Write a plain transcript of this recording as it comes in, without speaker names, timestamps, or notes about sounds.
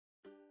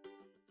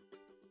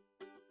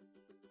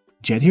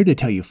Jet here to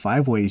tell you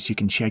 5 ways you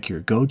can check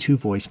your GoTo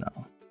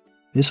voicemail.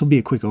 This will be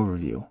a quick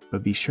overview,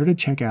 but be sure to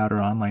check out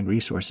our online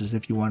resources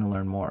if you want to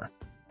learn more.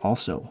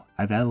 Also,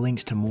 I've added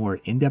links to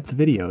more in-depth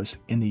videos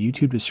in the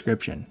YouTube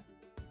description.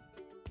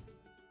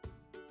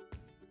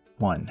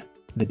 1.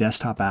 The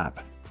desktop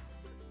app.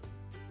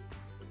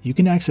 You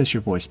can access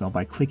your voicemail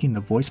by clicking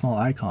the voicemail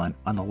icon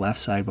on the left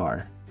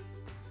sidebar.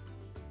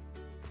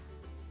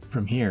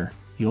 From here,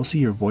 you'll see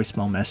your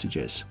voicemail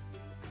messages.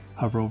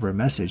 Hover over a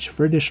message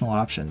for additional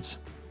options.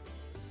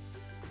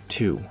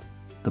 2.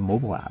 The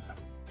mobile app.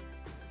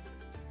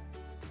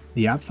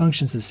 The app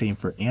functions the same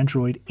for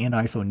Android and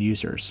iPhone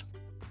users.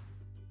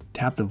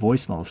 Tap the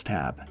Voicemails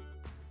tab.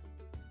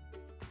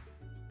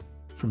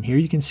 From here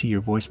you can see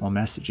your voicemail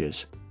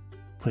messages.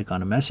 Click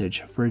on a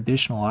message for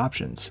additional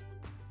options.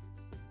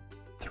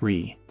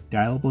 3.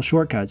 Dialable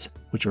shortcuts,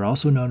 which are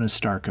also known as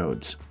star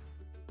codes.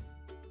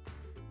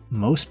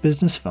 Most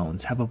business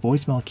phones have a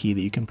voicemail key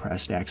that you can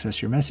press to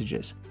access your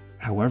messages.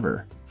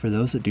 However, for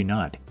those that do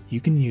not, you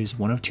can use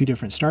one of 2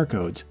 different star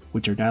codes,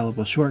 which are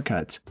dialable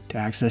shortcuts, to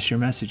access your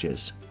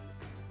messages.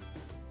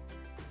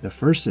 The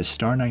first is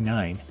star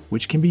 99,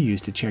 which can be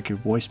used to check your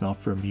voicemail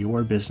from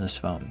your business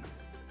phone.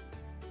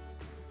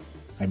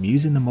 I'm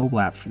using the mobile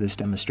app for this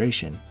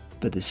demonstration,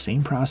 but the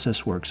same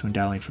process works when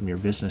dialing from your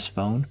business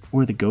phone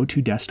or the GoTo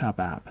desktop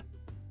app.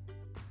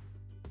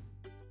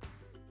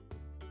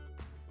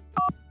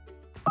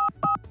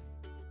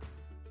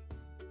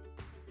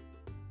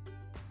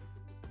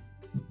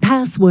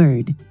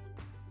 Password.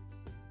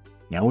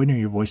 Now enter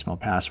your voicemail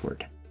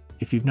password.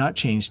 If you've not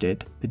changed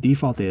it, the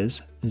default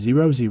is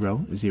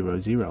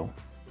 0000.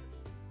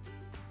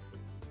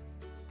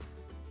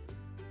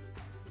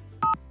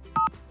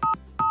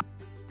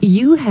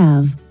 You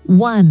have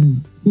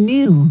 1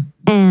 new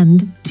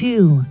and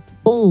 2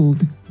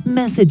 old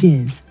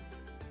messages.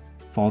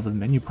 Follow the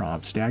menu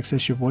prompts to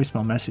access your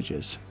voicemail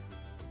messages.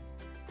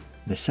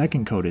 The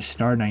second code is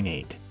star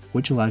 98,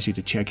 which allows you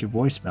to check your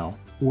voicemail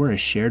or a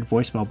shared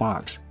voicemail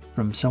box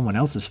from someone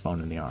else's phone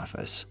in the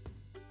office.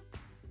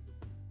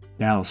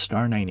 Dial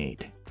star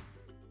 98.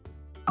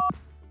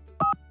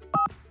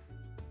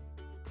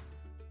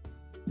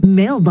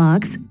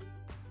 Mailbox.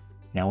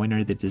 Now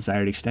enter the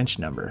desired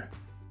extension number.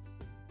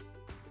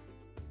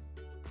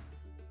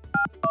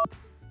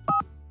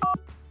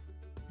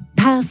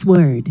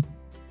 Password.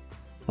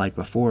 Like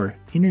before,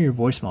 enter your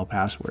voicemail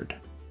password.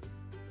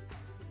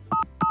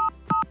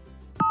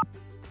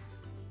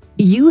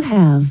 You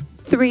have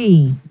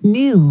 3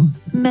 new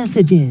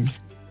messages.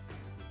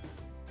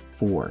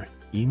 4.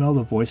 Email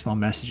the voicemail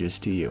messages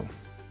to you.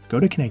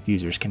 GoTo Connect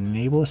users can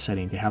enable a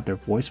setting to have their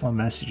voicemail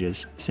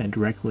messages sent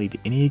directly to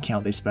any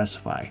account they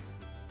specify.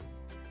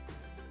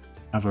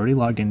 I've already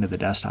logged into the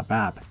desktop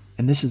app,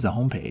 and this is the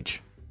home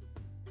page.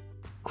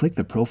 Click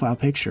the profile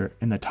picture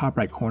in the top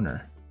right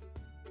corner.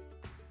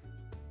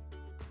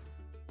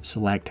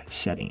 Select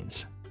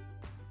Settings.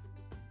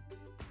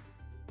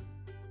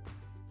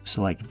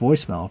 Select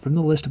Voicemail from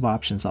the list of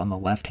options on the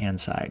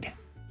left-hand side.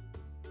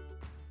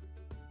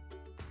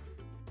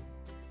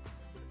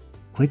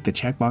 Click the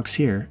checkbox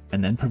here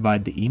and then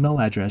provide the email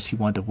address you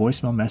want the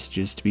voicemail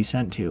messages to be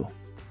sent to.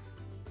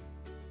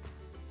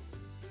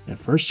 The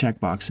first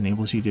checkbox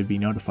enables you to be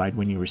notified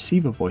when you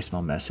receive a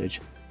voicemail message,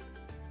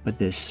 but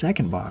this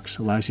second box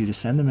allows you to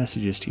send the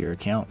messages to your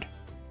account.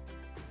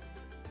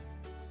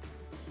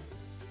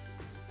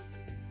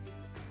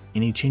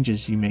 Any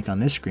changes you make on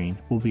this screen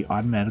will be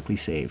automatically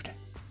saved.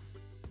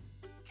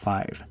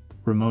 5.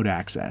 Remote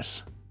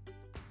access.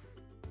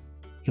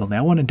 You'll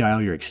now want to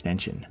dial your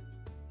extension.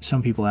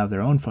 Some people have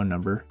their own phone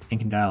number and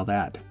can dial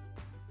that.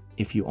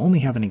 If you only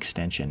have an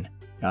extension,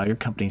 dial your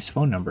company's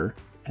phone number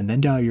and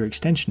then dial your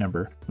extension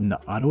number when the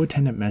auto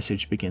attendant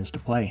message begins to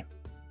play.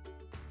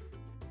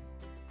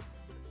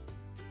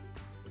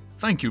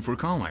 Thank you for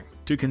calling.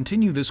 To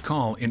continue this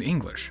call in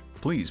English,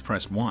 please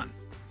press 1.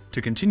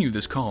 To continue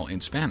this call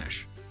in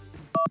Spanish.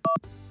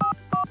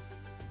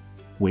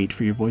 Wait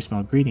for your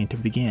voicemail greeting to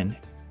begin,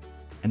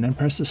 and then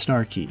press the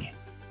star key.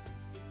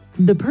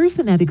 The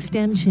person at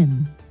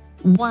extension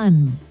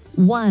 11.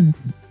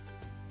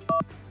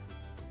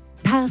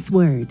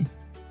 Password.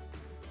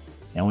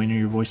 Now enter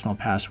your voicemail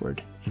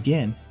password.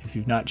 Again, if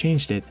you've not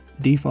changed it,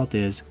 the default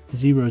is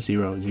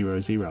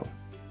 0000.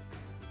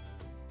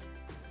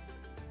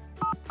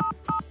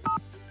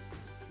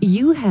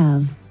 You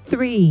have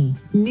 3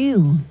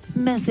 new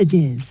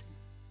messages.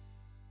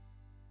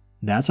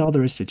 That's all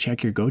there is to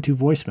check your GoTo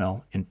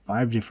voicemail in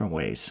 5 different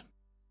ways.